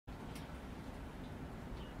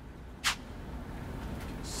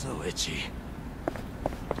So itchy.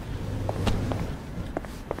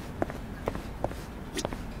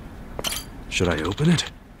 Should I open it?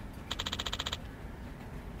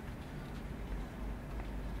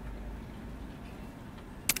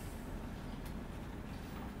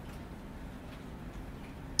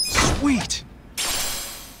 Sweet!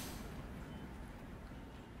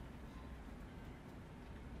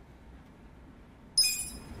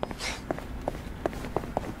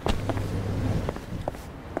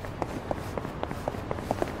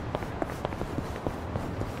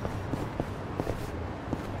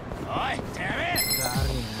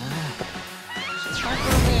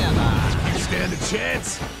 Stand a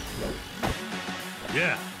chance?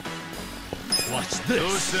 Yeah. Watch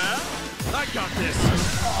this. I got this.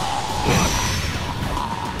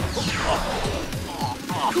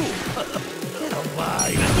 Cool. Get a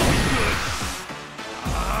line.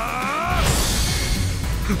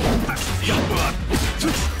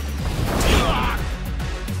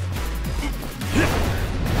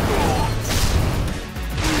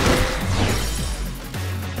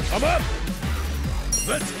 I'm up.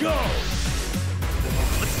 Let's go.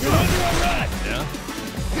 Let's go. All right. Yeah.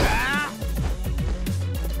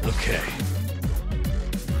 Okay.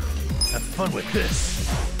 Have fun with this.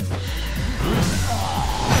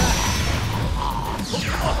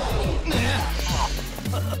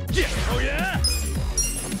 Yeah. Oh yeah.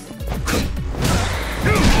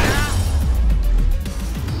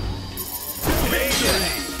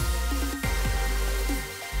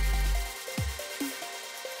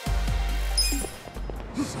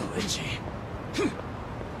 So itchy.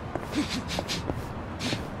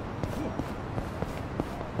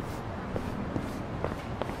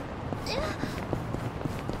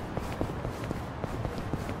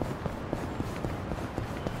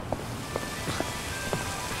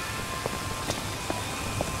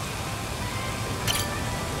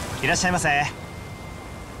いらっしゃいませ。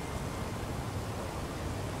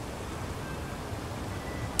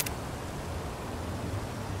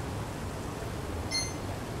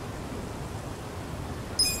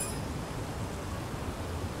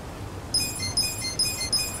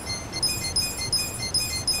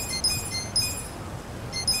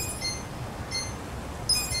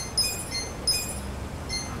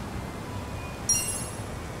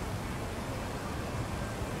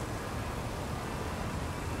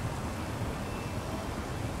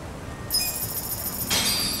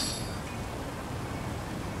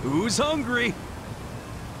Who's hungry?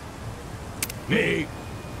 Me.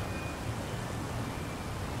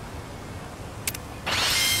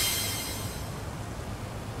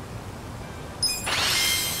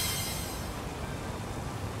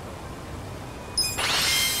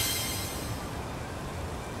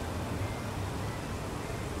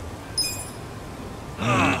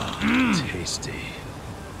 Tasty.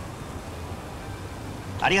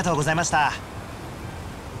 ありがとうございました。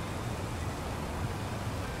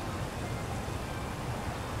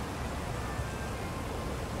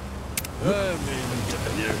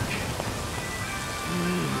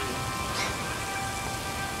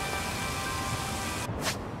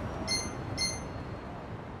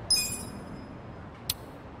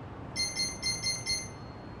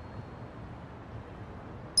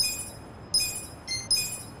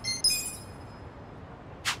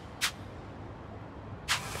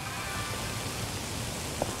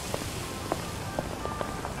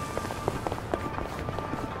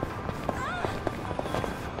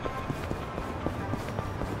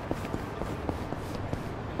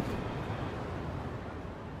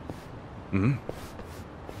Hmm?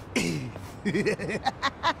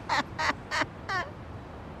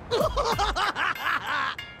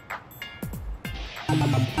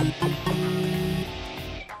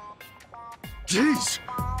 Jeez!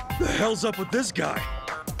 The hell's up with this guy?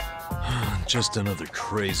 Just another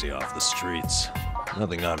crazy off the streets.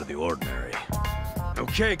 Nothing out of the ordinary.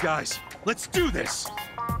 Okay, guys, let's do this!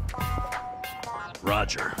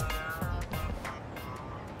 Roger.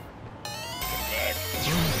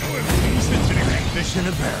 Fish in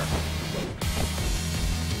a barrel.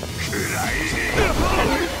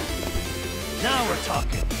 Now we're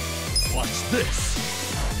talking. Watch this.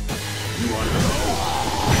 You wanna know?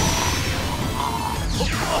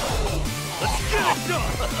 Let's get it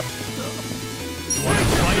done! You wanna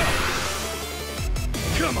fight?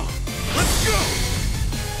 Come on, let's go!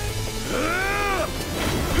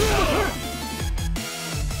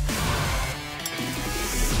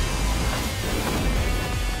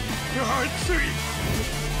 Your heart sweet!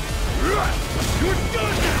 You're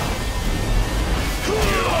done now!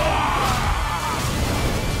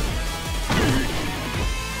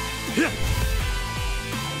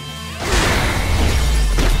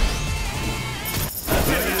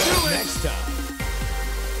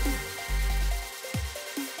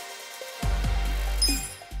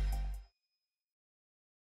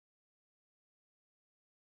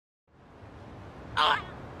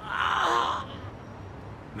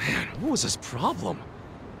 Man, what was his problem?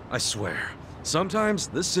 I swear, sometimes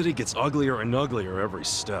this city gets uglier and uglier every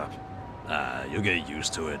step. Ah, you'll get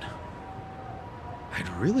used to it. I'd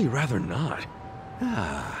really rather not.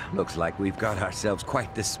 Ah, looks like we've got ourselves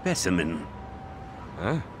quite the specimen.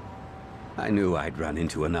 Huh? I knew I'd run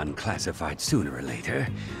into an unclassified sooner or later.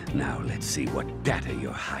 Now let's see what data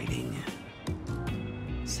you're hiding.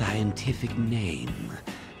 Scientific name.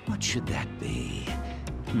 What should that be?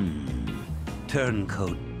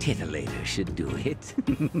 Turncoat Titillator should do it.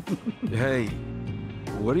 Hey,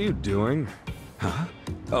 what are you doing? Huh?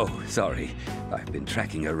 Oh, sorry. I've been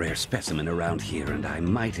tracking a rare specimen around here, and I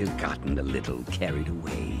might have gotten a little carried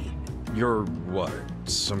away. You're what,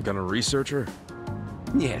 some kind of researcher?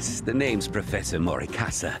 Yes, the name's Professor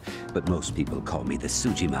Morikasa, but most people call me the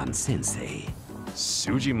Sujiman Sensei.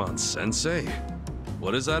 Sujiman Sensei?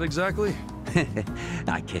 What is that exactly?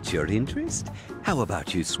 I catch your interest? How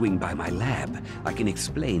about you swing by my lab? I can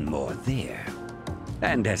explain more there.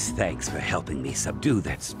 And as thanks for helping me subdue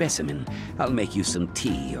that specimen, I'll make you some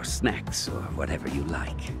tea or snacks or whatever you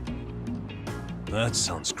like. That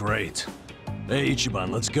sounds great. Hey, Ichiban,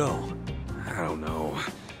 let's go. I don't know.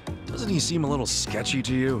 Doesn't he seem a little sketchy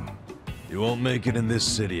to you? You won't make it in this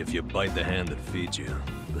city if you bite the hand that feeds you.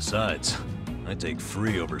 Besides, I take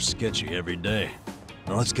free over sketchy every day.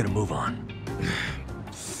 Now let's get a move on.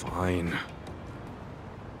 Fine.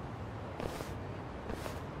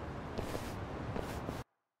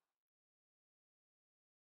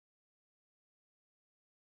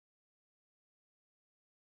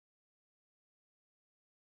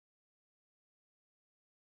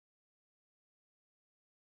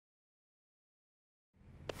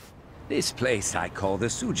 This place I call the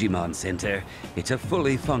Sujiman Center. It's a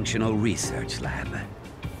fully functional research lab.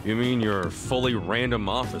 You mean your fully random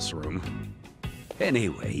office room?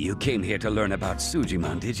 Anyway, you came here to learn about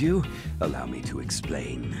Sujiman, did you? Allow me to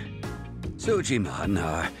explain. Sujiman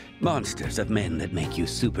are monsters of men that make you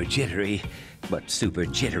super jittery, but super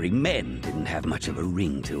jittery men didn't have much of a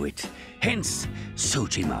ring to it. Hence,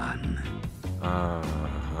 Sujiman.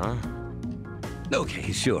 Uh-huh.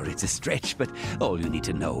 Okay, sure, it's a stretch, but all you need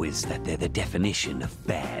to know is that they're the definition of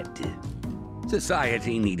bad.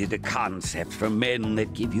 Society needed a concept for men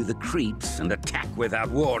that give you the creeps and attack without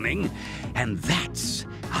warning, and that's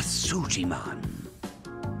a Sujiman.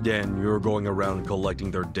 And you're going around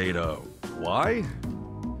collecting their data. Why?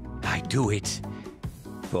 I do it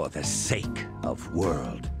for the sake of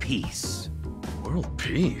world peace. World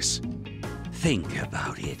peace? Think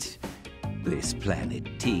about it. This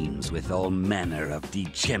planet teems with all manner of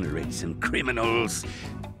degenerates and criminals.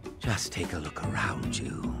 Just take a look around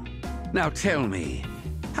you. Now tell me,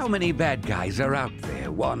 how many bad guys are out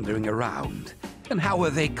there wandering around? And how are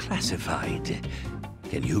they classified?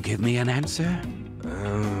 Can you give me an answer?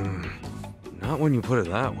 Not when you put it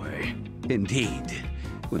that way. Indeed.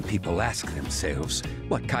 When people ask themselves,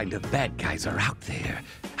 what kind of bad guys are out there?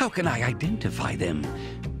 How can I identify them?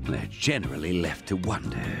 They're generally left to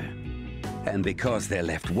wonder. And because they're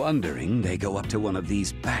left wondering, they go up to one of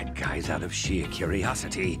these bad guys out of sheer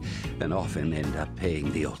curiosity, and often end up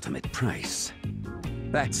paying the ultimate price.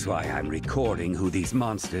 That's why I'm recording who these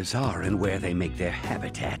monsters are and where they make their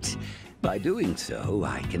habitat. By doing so,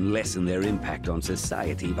 I can lessen their impact on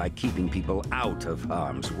society by keeping people out of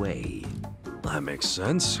harm's way. That makes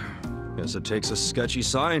sense. Guess it takes a sketchy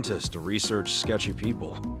scientist to research sketchy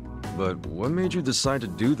people. But what made you decide to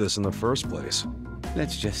do this in the first place?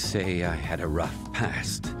 Let's just say I had a rough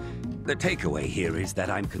past. The takeaway here is that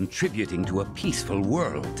I'm contributing to a peaceful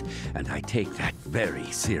world, and I take that very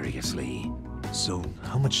seriously. So,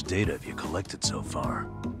 how much data have you collected so far?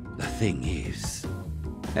 The thing is,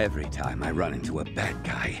 every time I run into a bad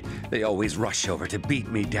guy, they always rush over to beat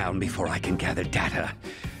me down before I can gather data.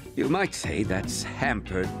 You might say that's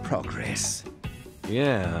hampered progress.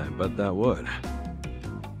 Yeah, I bet that would.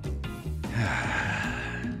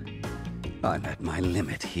 I'm at my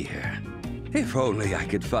limit here. If only I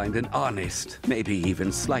could find an honest, maybe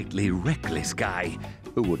even slightly reckless guy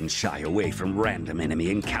who wouldn't shy away from random enemy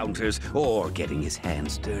encounters or getting his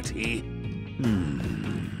hands dirty.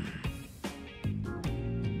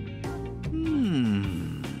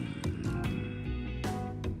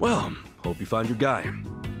 Well, hope you find your guy.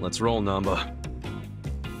 Let's roll, Namba.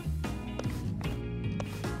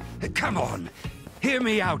 Come on, hear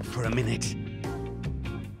me out for a minute.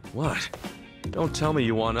 What? Don't tell me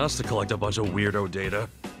you want us to collect a bunch of weirdo data.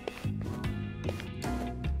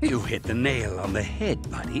 You hit the nail on the head,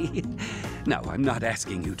 buddy. Now, I'm not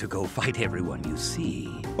asking you to go fight everyone you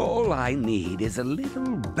see. All I need is a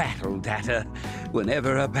little battle data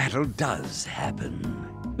whenever a battle does happen.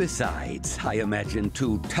 Besides, I imagine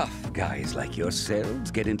two tough guys like yourselves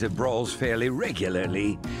get into brawls fairly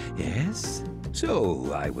regularly, yes?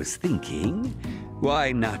 So, I was thinking,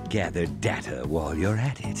 why not gather data while you're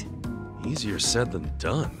at it? Easier said than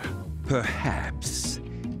done. Perhaps.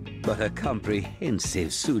 But a comprehensive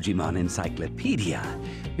Sujimon encyclopedia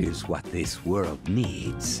is what this world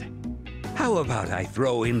needs. How about I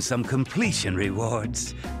throw in some completion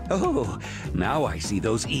rewards? Oh, now I see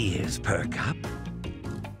those ears perk up.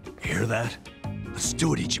 Hear that? Let's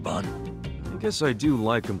do it, Ichiban. I guess I do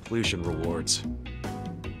like completion rewards.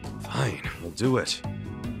 Fine, we'll do it.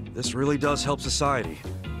 This really does help society.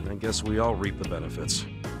 I guess we all reap the benefits.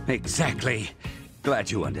 Exactly. Glad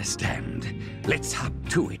you understand. Let's hop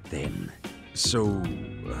to it then. So,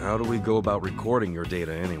 how do we go about recording your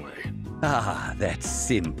data anyway? Ah, that's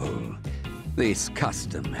simple. This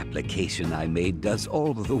custom application I made does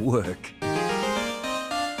all of the work.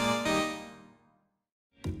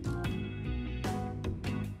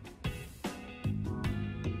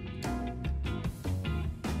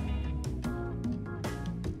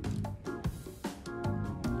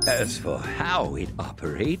 As for how it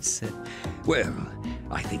operates, well,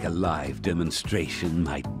 I think a live demonstration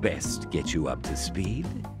might best get you up to speed.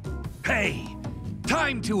 Hey!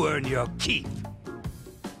 Time to earn your keep!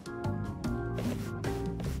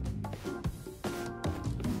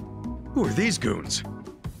 Who are these goons?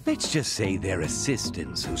 Let's just say they're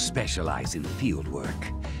assistants who specialize in field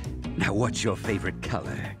work. Now, what's your favorite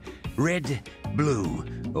color? Red, blue,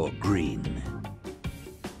 or green?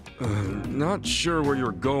 Not sure where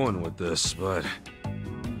you're going with this, but...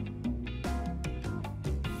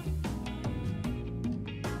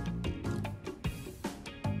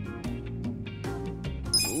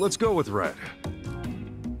 let's go with red.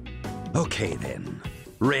 Okay then,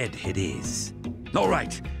 red it is. All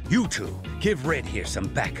right, you two, give Red here some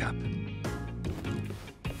backup.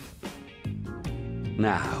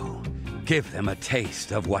 Now, give them a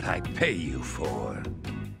taste of what I pay you for.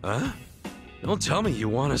 Huh? Don't tell me you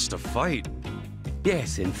want us to fight.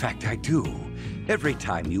 Yes, in fact I do. Every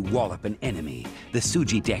time you wallop an enemy, the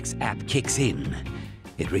Sujidex app kicks in.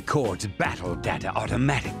 It records battle data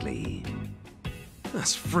automatically.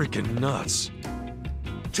 That's freaking nuts.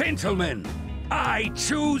 Gentlemen, I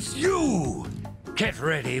choose you! Get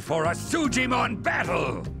ready for a Sujimon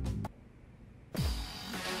battle!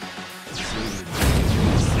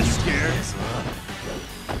 Scared?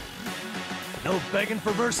 No begging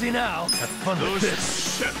for mercy now. Have fun with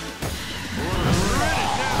this. Shit.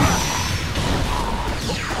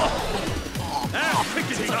 Ah, pick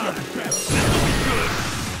it time. This will be good.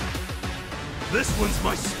 This one's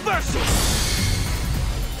my special.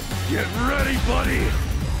 Get ready, buddy.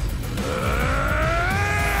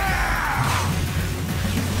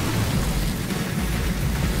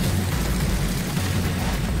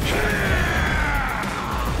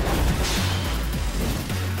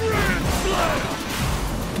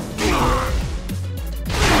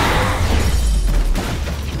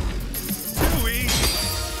 Too easy.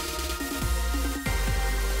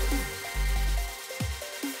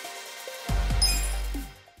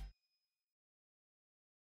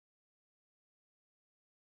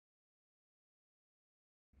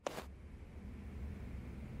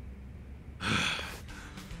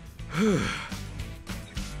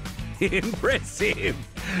 Impressive!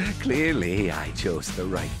 Clearly, I chose the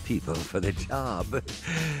right people for the job.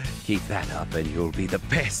 Keep that up and you'll be the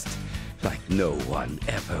best, like no one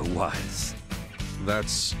ever was.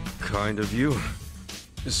 That's kind of you.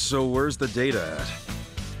 So where's the data at?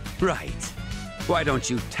 Right. Why don't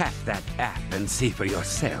you tap that app and see for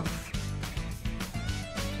yourself?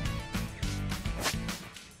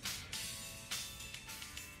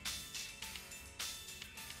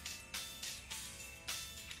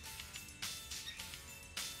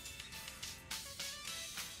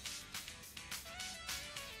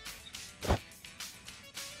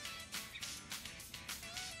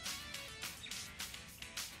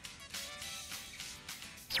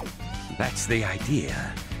 That's the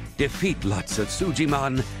idea. Defeat lots of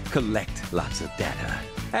Sujimon, collect lots of data.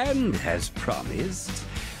 And as promised,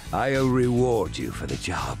 I'll reward you for the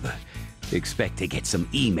job. Expect to get some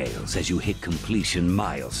emails as you hit completion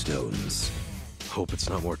milestones. Hope it's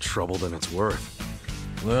not more trouble than it's worth.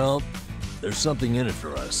 Well, there's something in it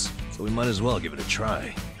for us, so we might as well give it a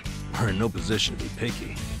try. We're in no position to be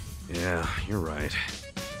picky. Yeah, you're right.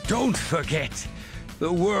 Don't forget,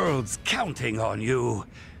 the world's counting on you.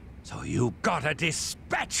 So you gotta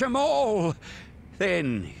dispatch 'em all!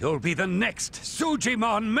 Then you'll be the next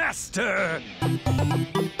Sujimon Master!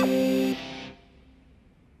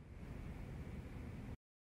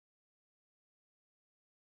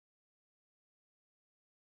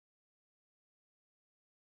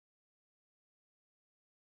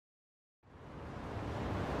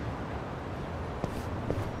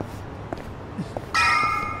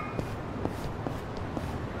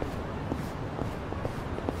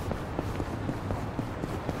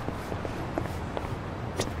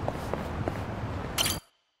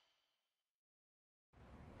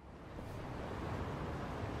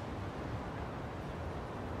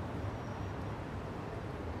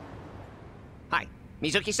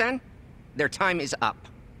 Mizuki-san, their time is up.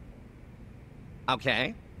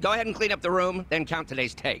 Okay, go ahead and clean up the room, then count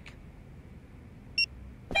today's take.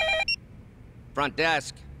 Front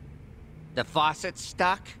desk. The faucet's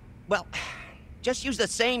stuck? Well, just use the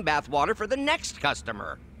same bath water for the next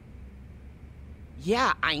customer.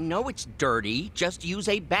 Yeah, I know it's dirty. Just use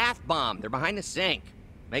a bath bomb. They're behind the sink.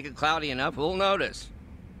 Make it cloudy enough, we'll notice.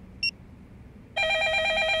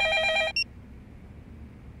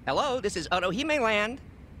 Hello, this is Otohime Land.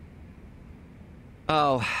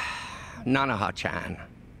 Oh, Nanaha-chan.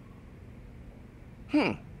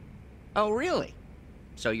 Oh, really?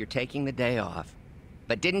 So you're taking the day off.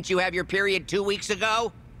 But didn't you have your period 2 weeks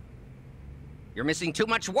ago? You're missing too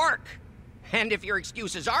much work. And if your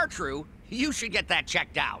excuses are true, you should get that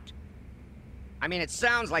checked out. I mean, it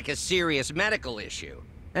sounds like a serious medical issue.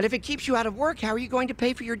 And if it keeps you out of work, how are you going to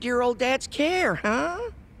pay for your dear old dad's care, huh?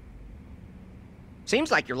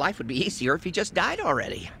 Seems like your life would be easier if he just died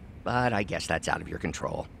already. But I guess that's out of your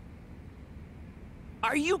control.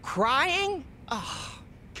 Are you crying? Oh,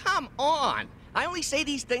 come on. I only say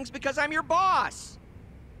these things because I'm your boss.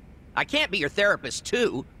 I can't be your therapist,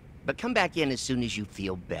 too. But come back in as soon as you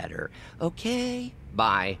feel better, okay?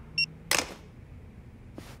 Bye.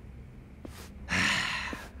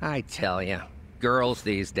 I tell ya, girls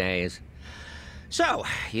these days. So,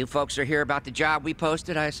 you folks are here about the job we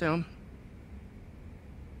posted, I assume?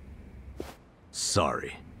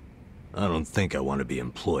 Sorry. I don't think I want to be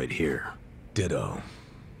employed here. Ditto.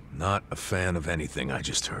 Not a fan of anything I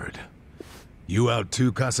just heard. You out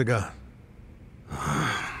too, Kasuga?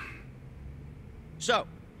 So,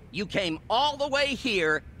 you came all the way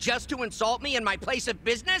here just to insult me in my place of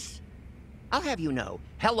business? I'll have you know,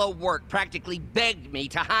 Hello Work practically begged me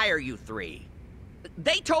to hire you three.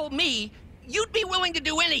 They told me you'd be willing to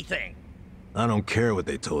do anything. I don't care what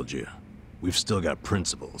they told you. We've still got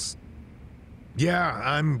principles. Yeah,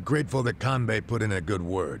 I'm grateful that Kanbei put in a good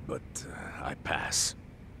word, but I pass.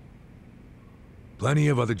 Plenty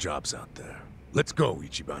of other jobs out there. Let's go,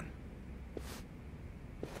 Ichiban.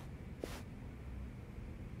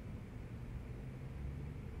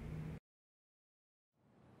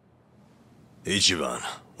 Ichiban,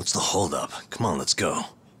 what's the holdup? Come on, let's go.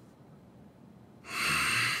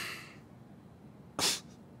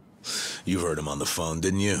 You heard him on the phone,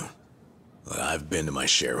 didn't you? I've been to my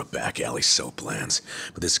share of back alley soap lands,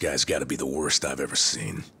 but this guy's gotta be the worst I've ever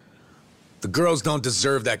seen. The girls don't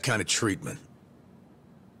deserve that kind of treatment.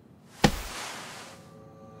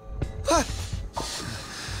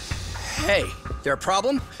 Hey, there a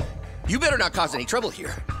problem? You better not cause any trouble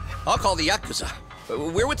here. I'll call the Yakuza.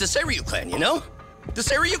 We're with the Seiryu clan, you know? The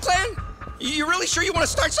Seiryu clan? You really sure you want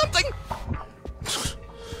to start something?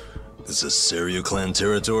 This is Seiryu clan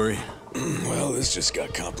territory? Well, this just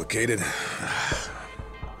got complicated.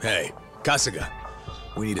 Hey, Kasuga,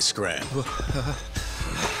 we need a scram.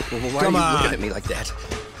 Why Come are you on. looking at me like that?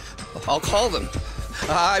 I'll call them.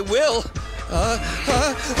 I will.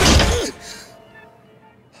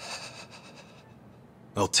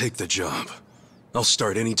 I'll take the job. I'll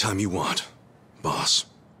start anytime you want, boss.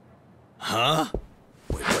 Huh?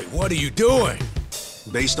 Wait, what are you doing?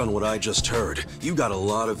 Based on what I just heard, you got a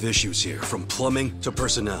lot of issues here, from plumbing to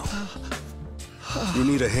personnel. You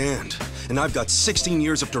need a hand, and I've got 16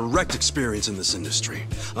 years of direct experience in this industry.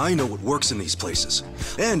 I know what works in these places,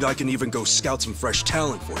 and I can even go scout some fresh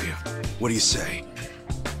talent for you. What do you say?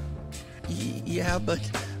 Yeah, but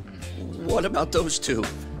what about those two?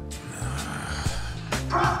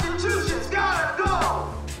 Prostitution's gotta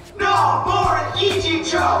go! No more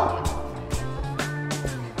Ichicho!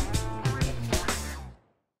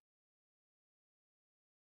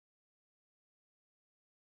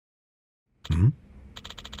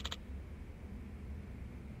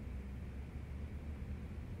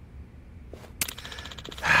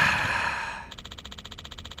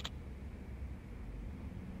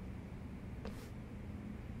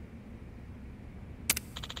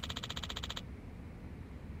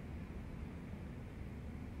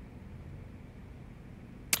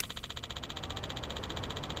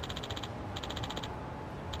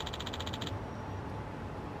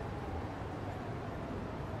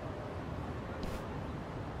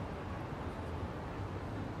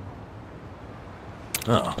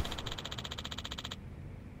 Oh.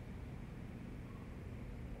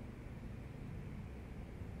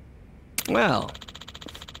 Well.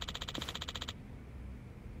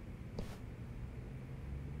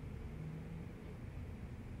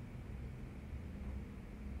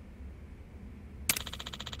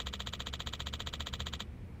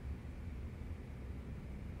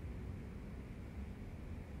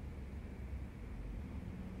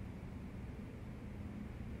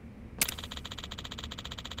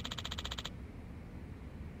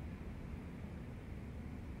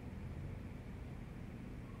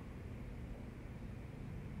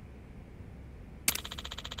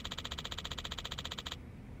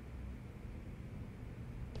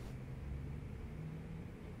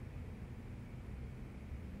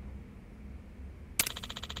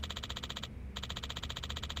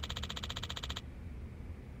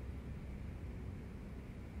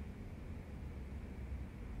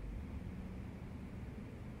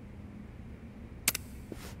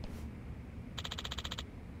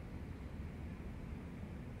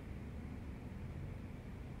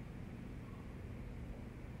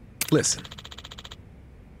 Listen.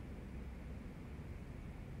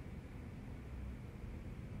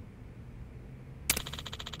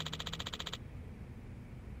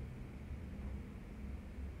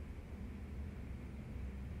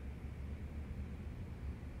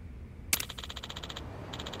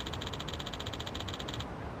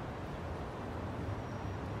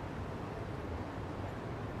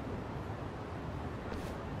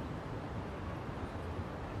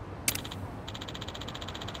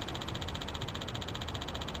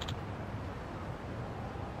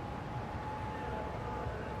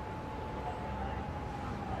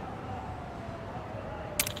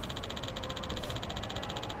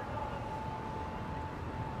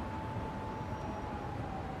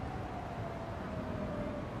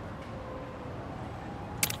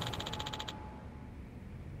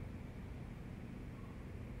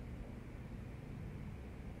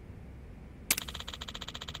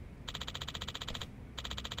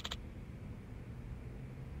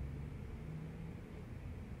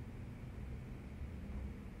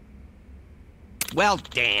 Well,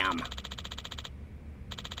 damn.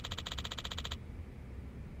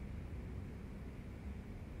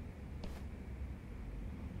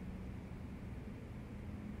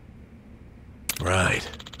 Right.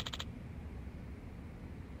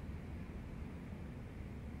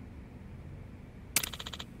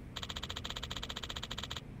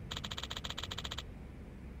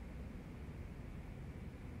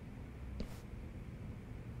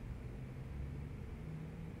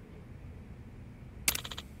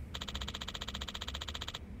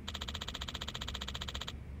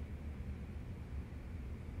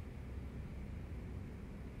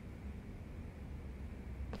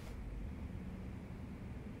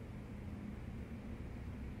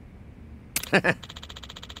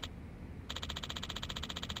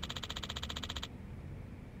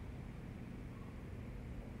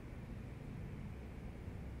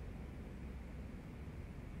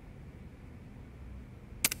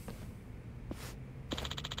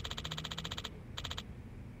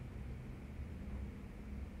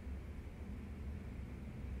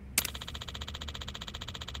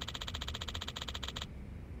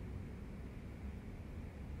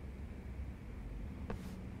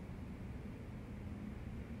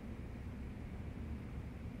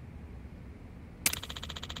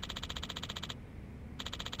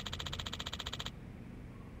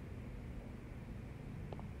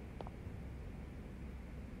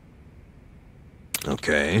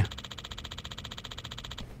 Okay.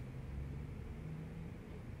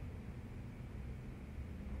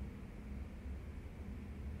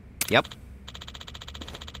 Yep.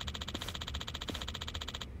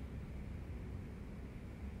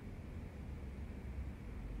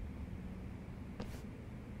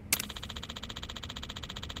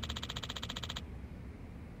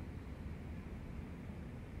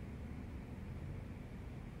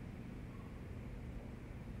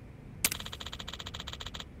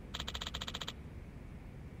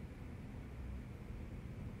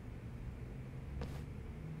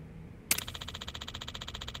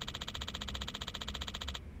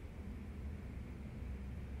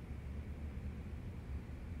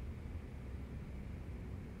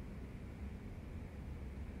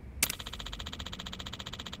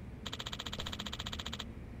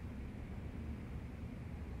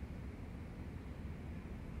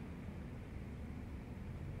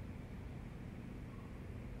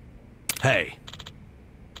 Hey.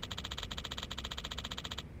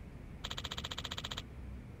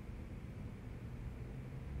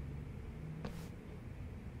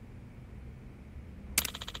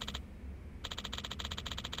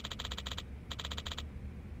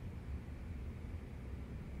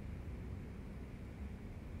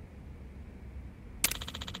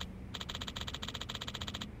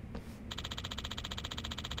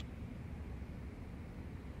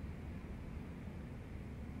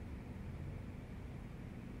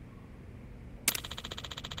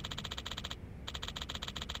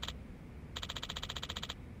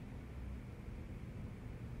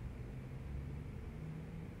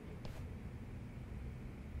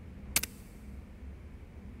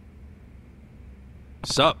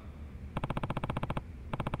 Sup?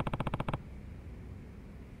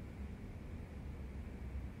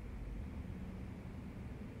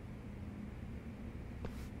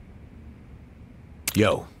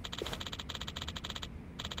 Yo.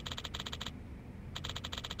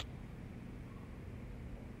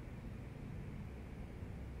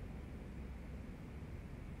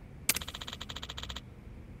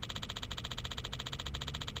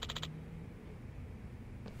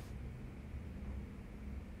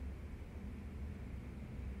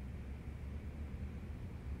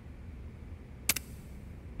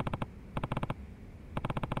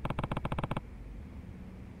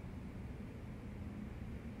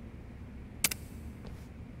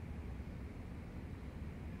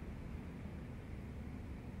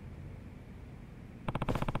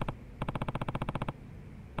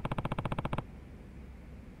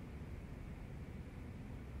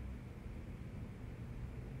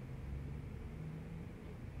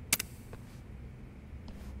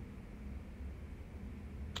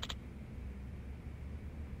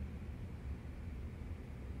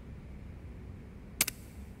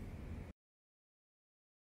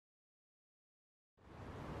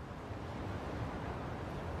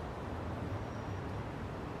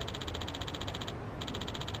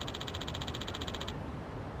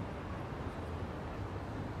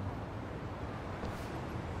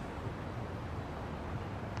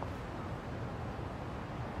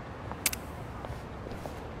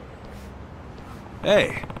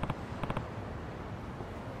 Hey.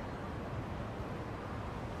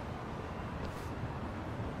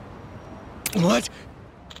 What?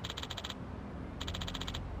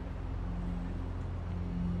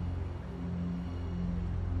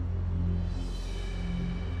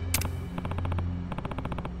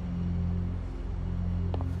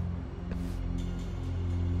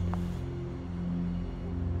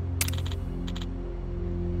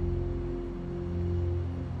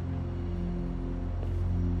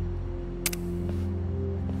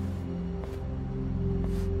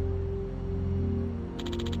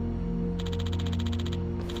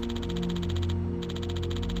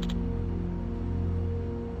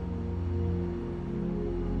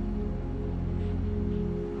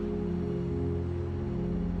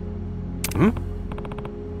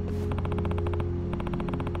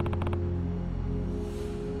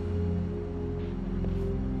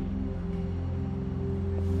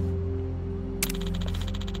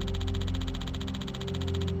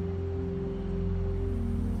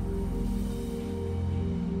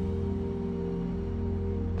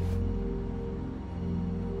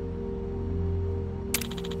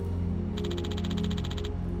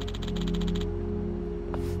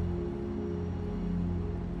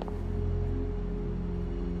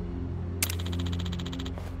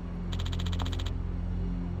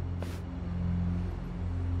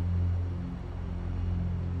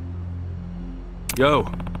 Yo.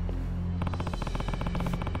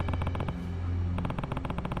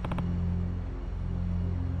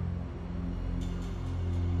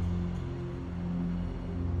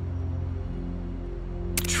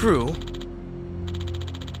 True.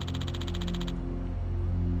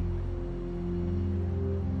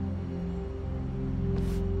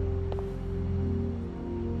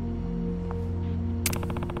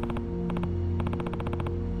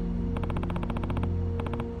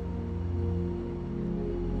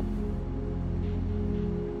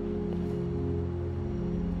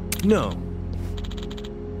 No.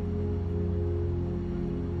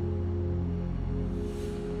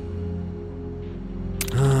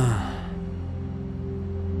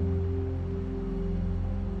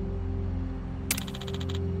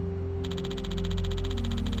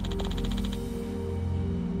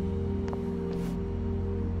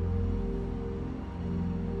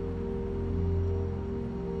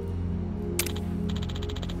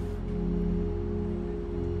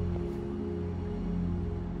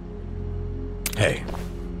 Hey.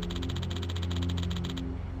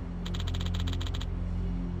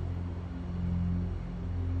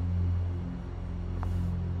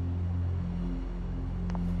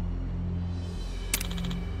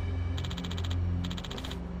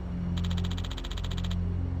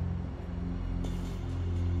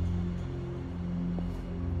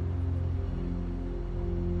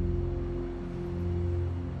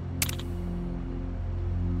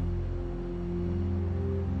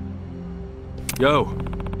 Yo.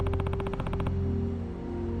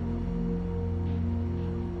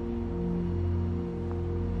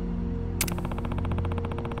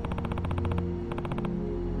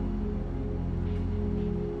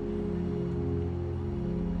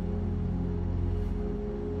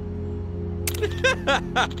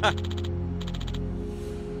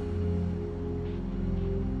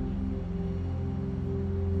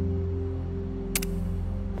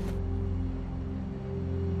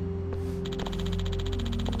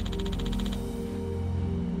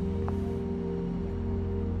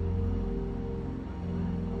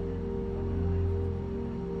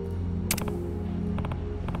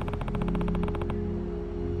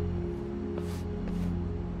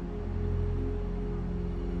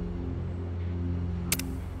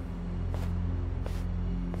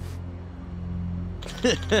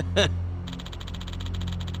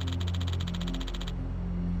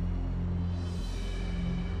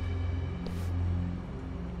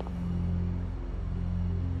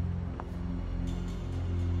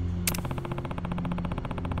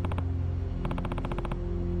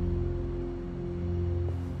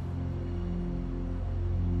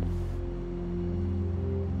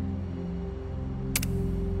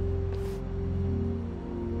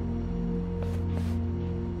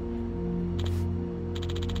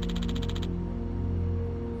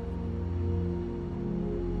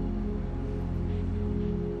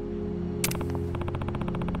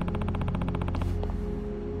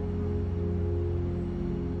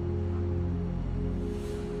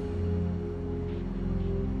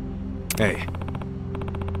 Hey.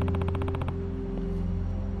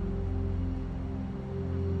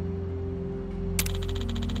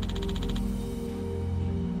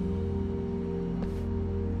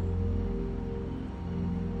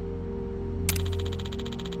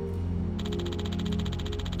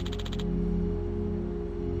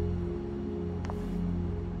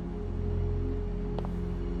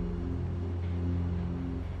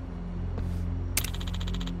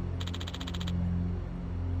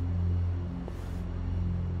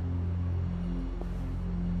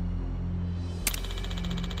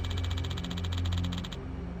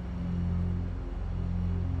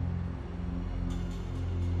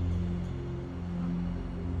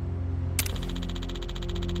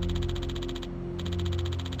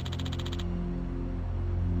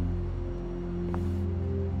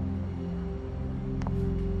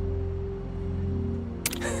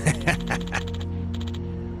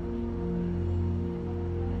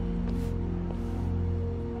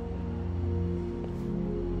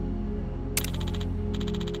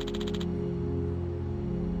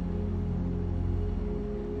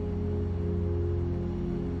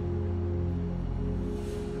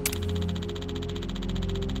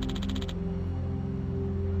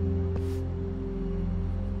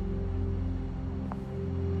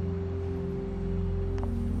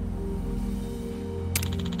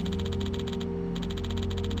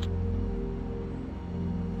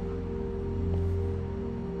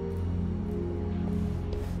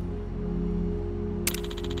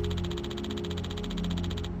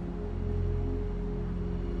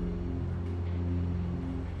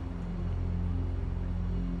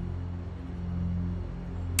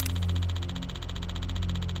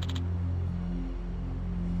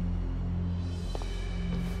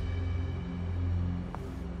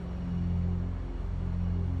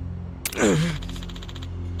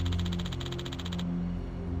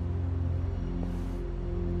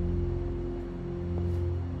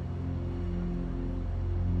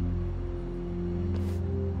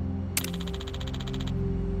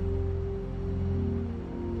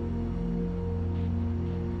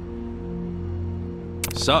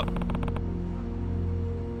 Sup?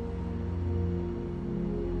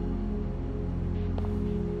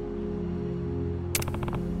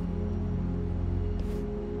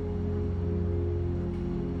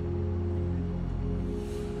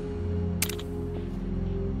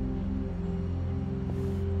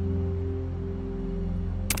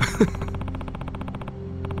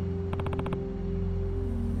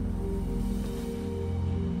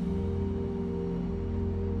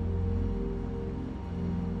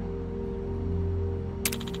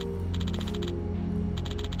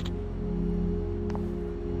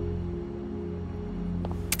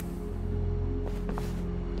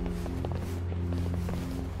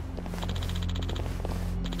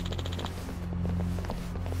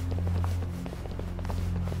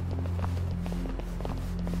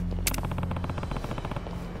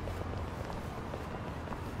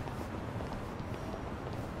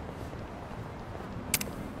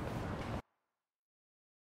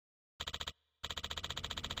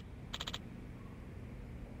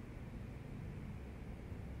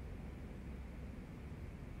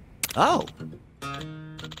 Oh.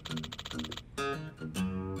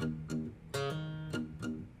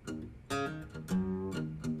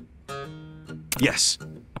 Yes.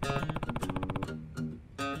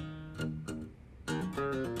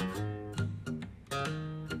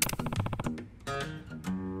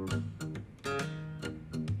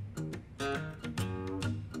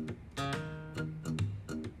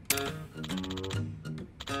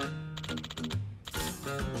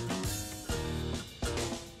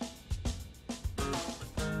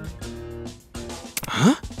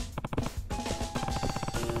 Huh?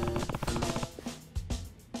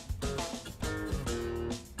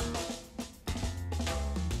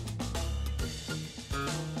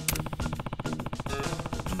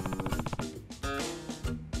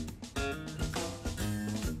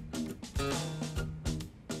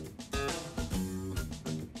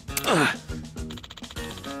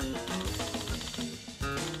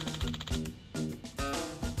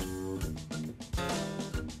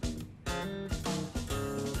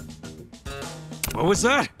 What was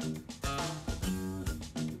that?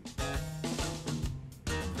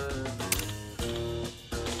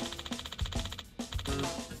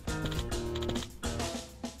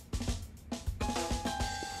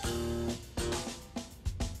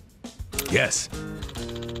 Yes.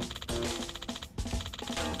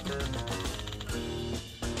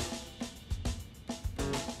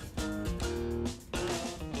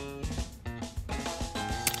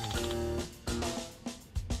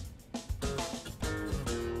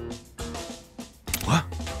 What?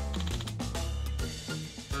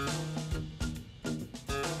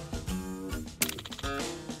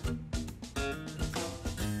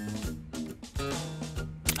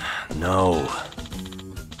 No.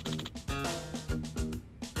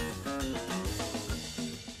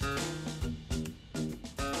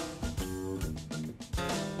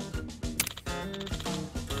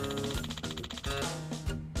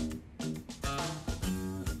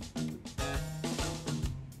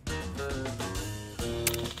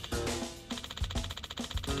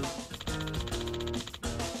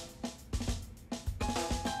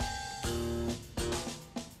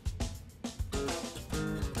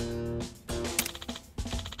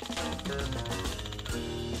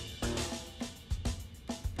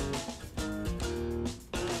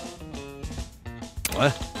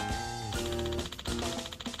 What?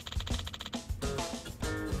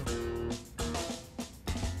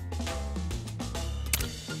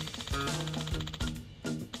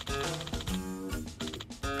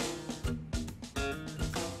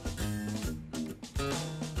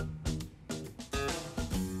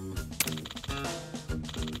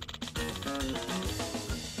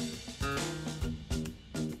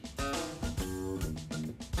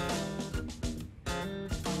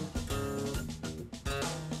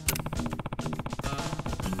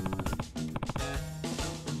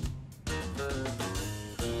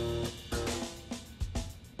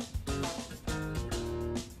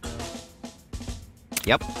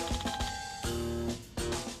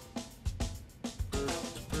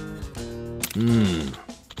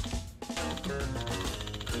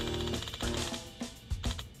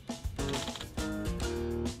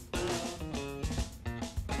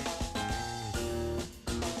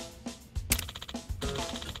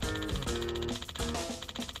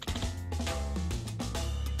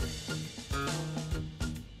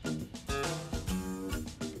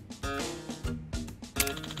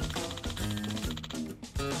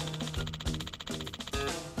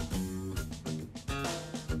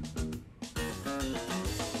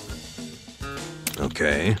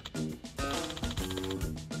 Okay.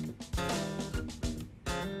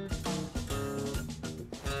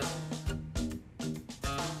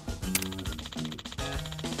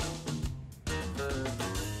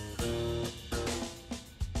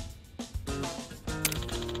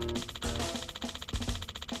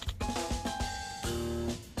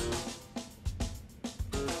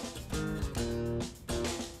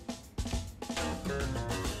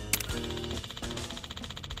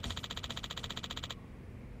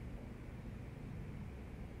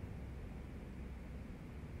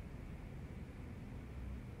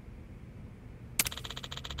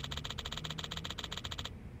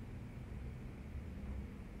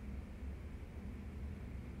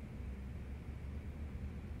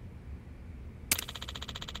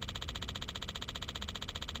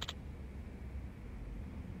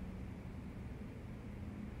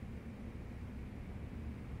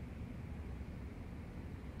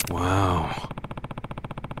 Wow.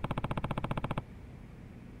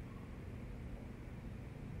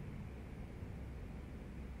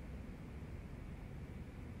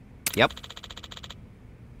 Yep.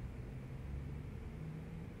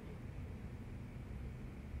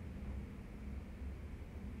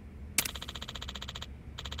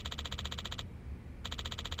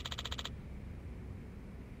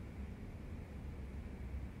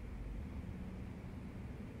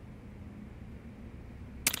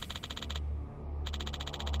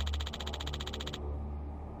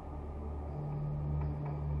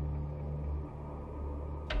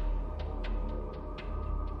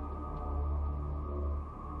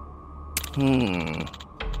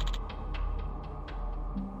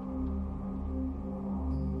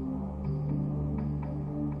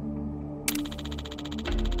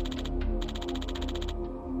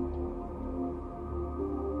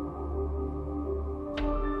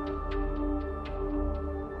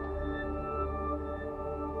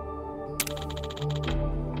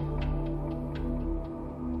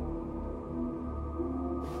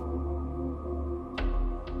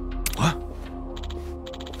 What?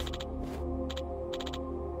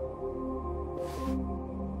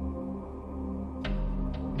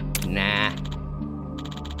 Nah.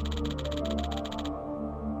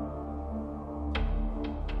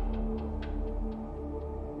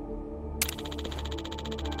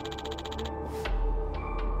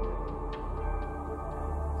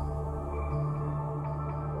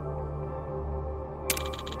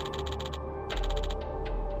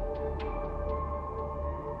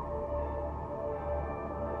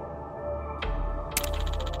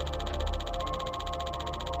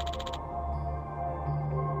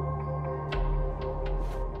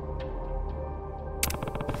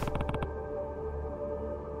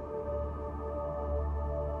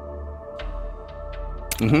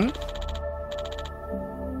 Mm-hmm.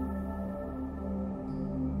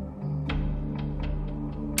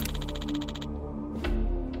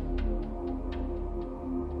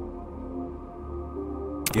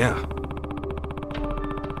 Yeah.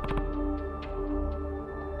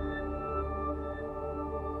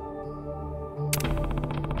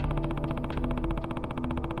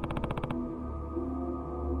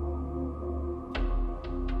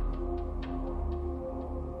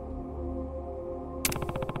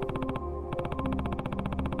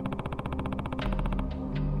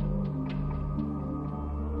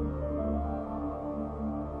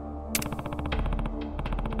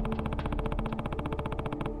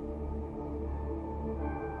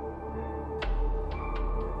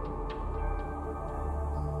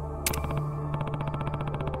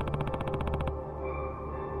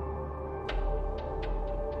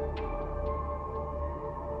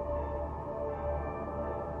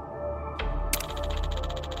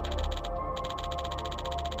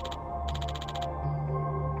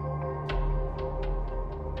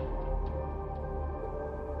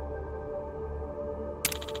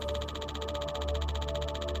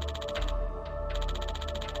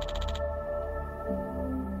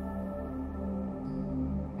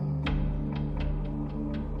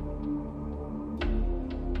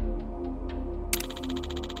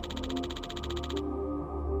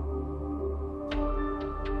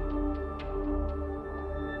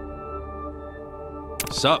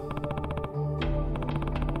 Sup?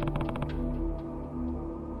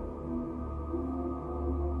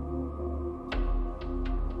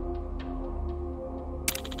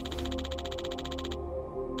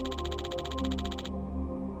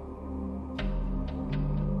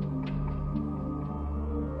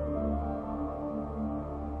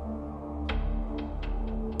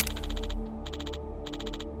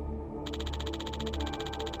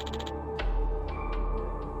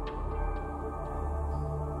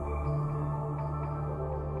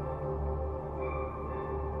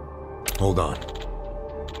 Hold on.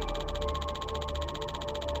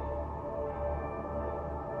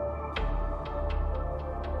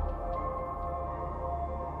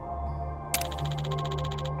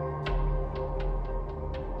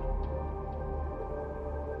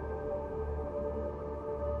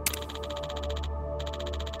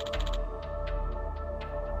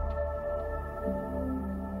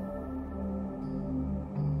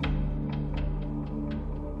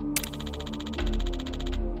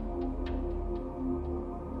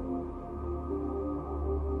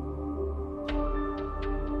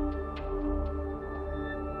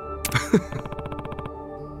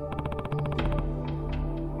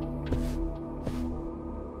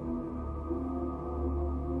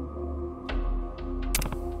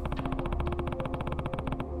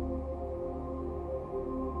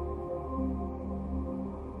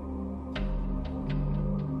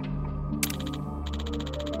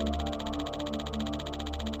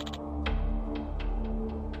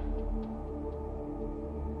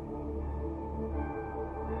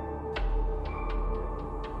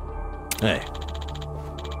 Hey.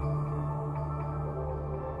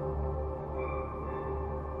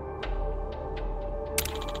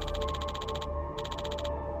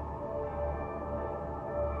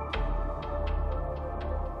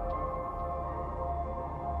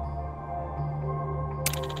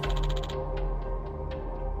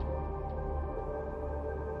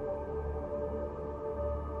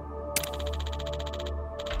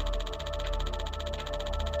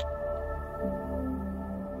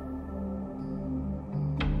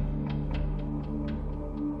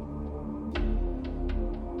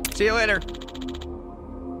 See you later.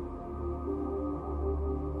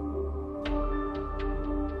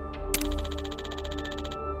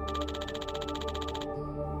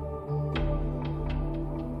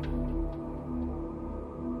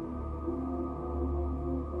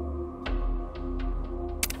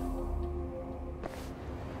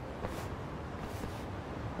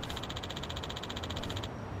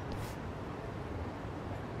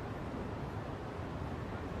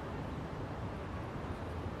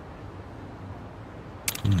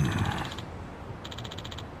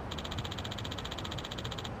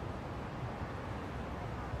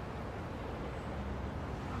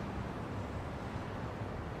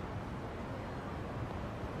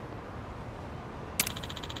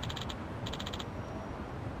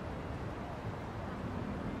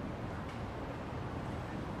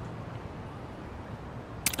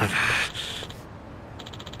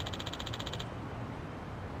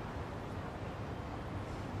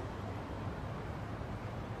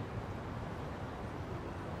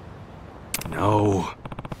 No.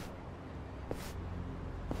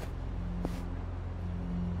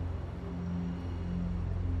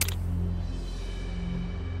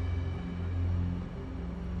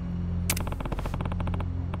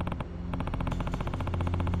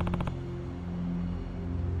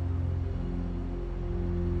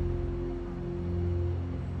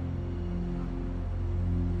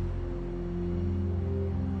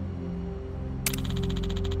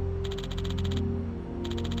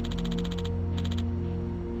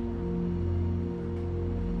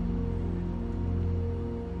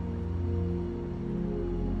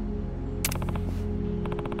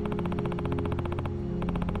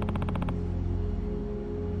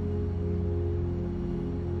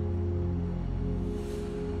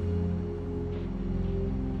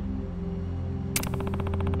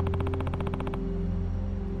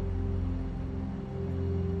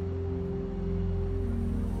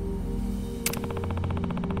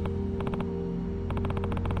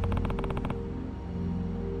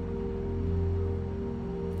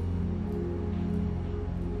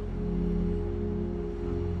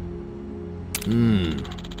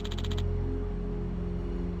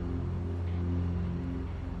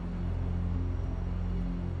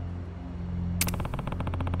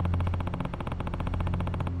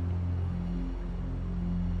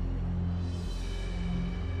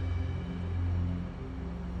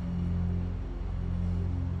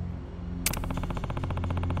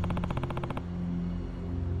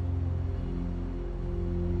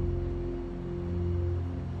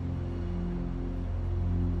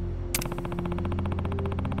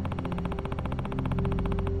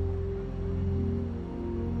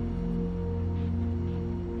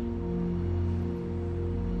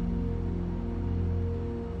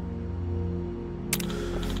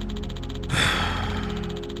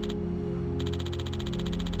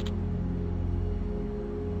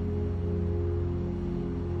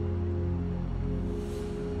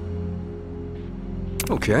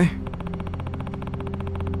 Okay.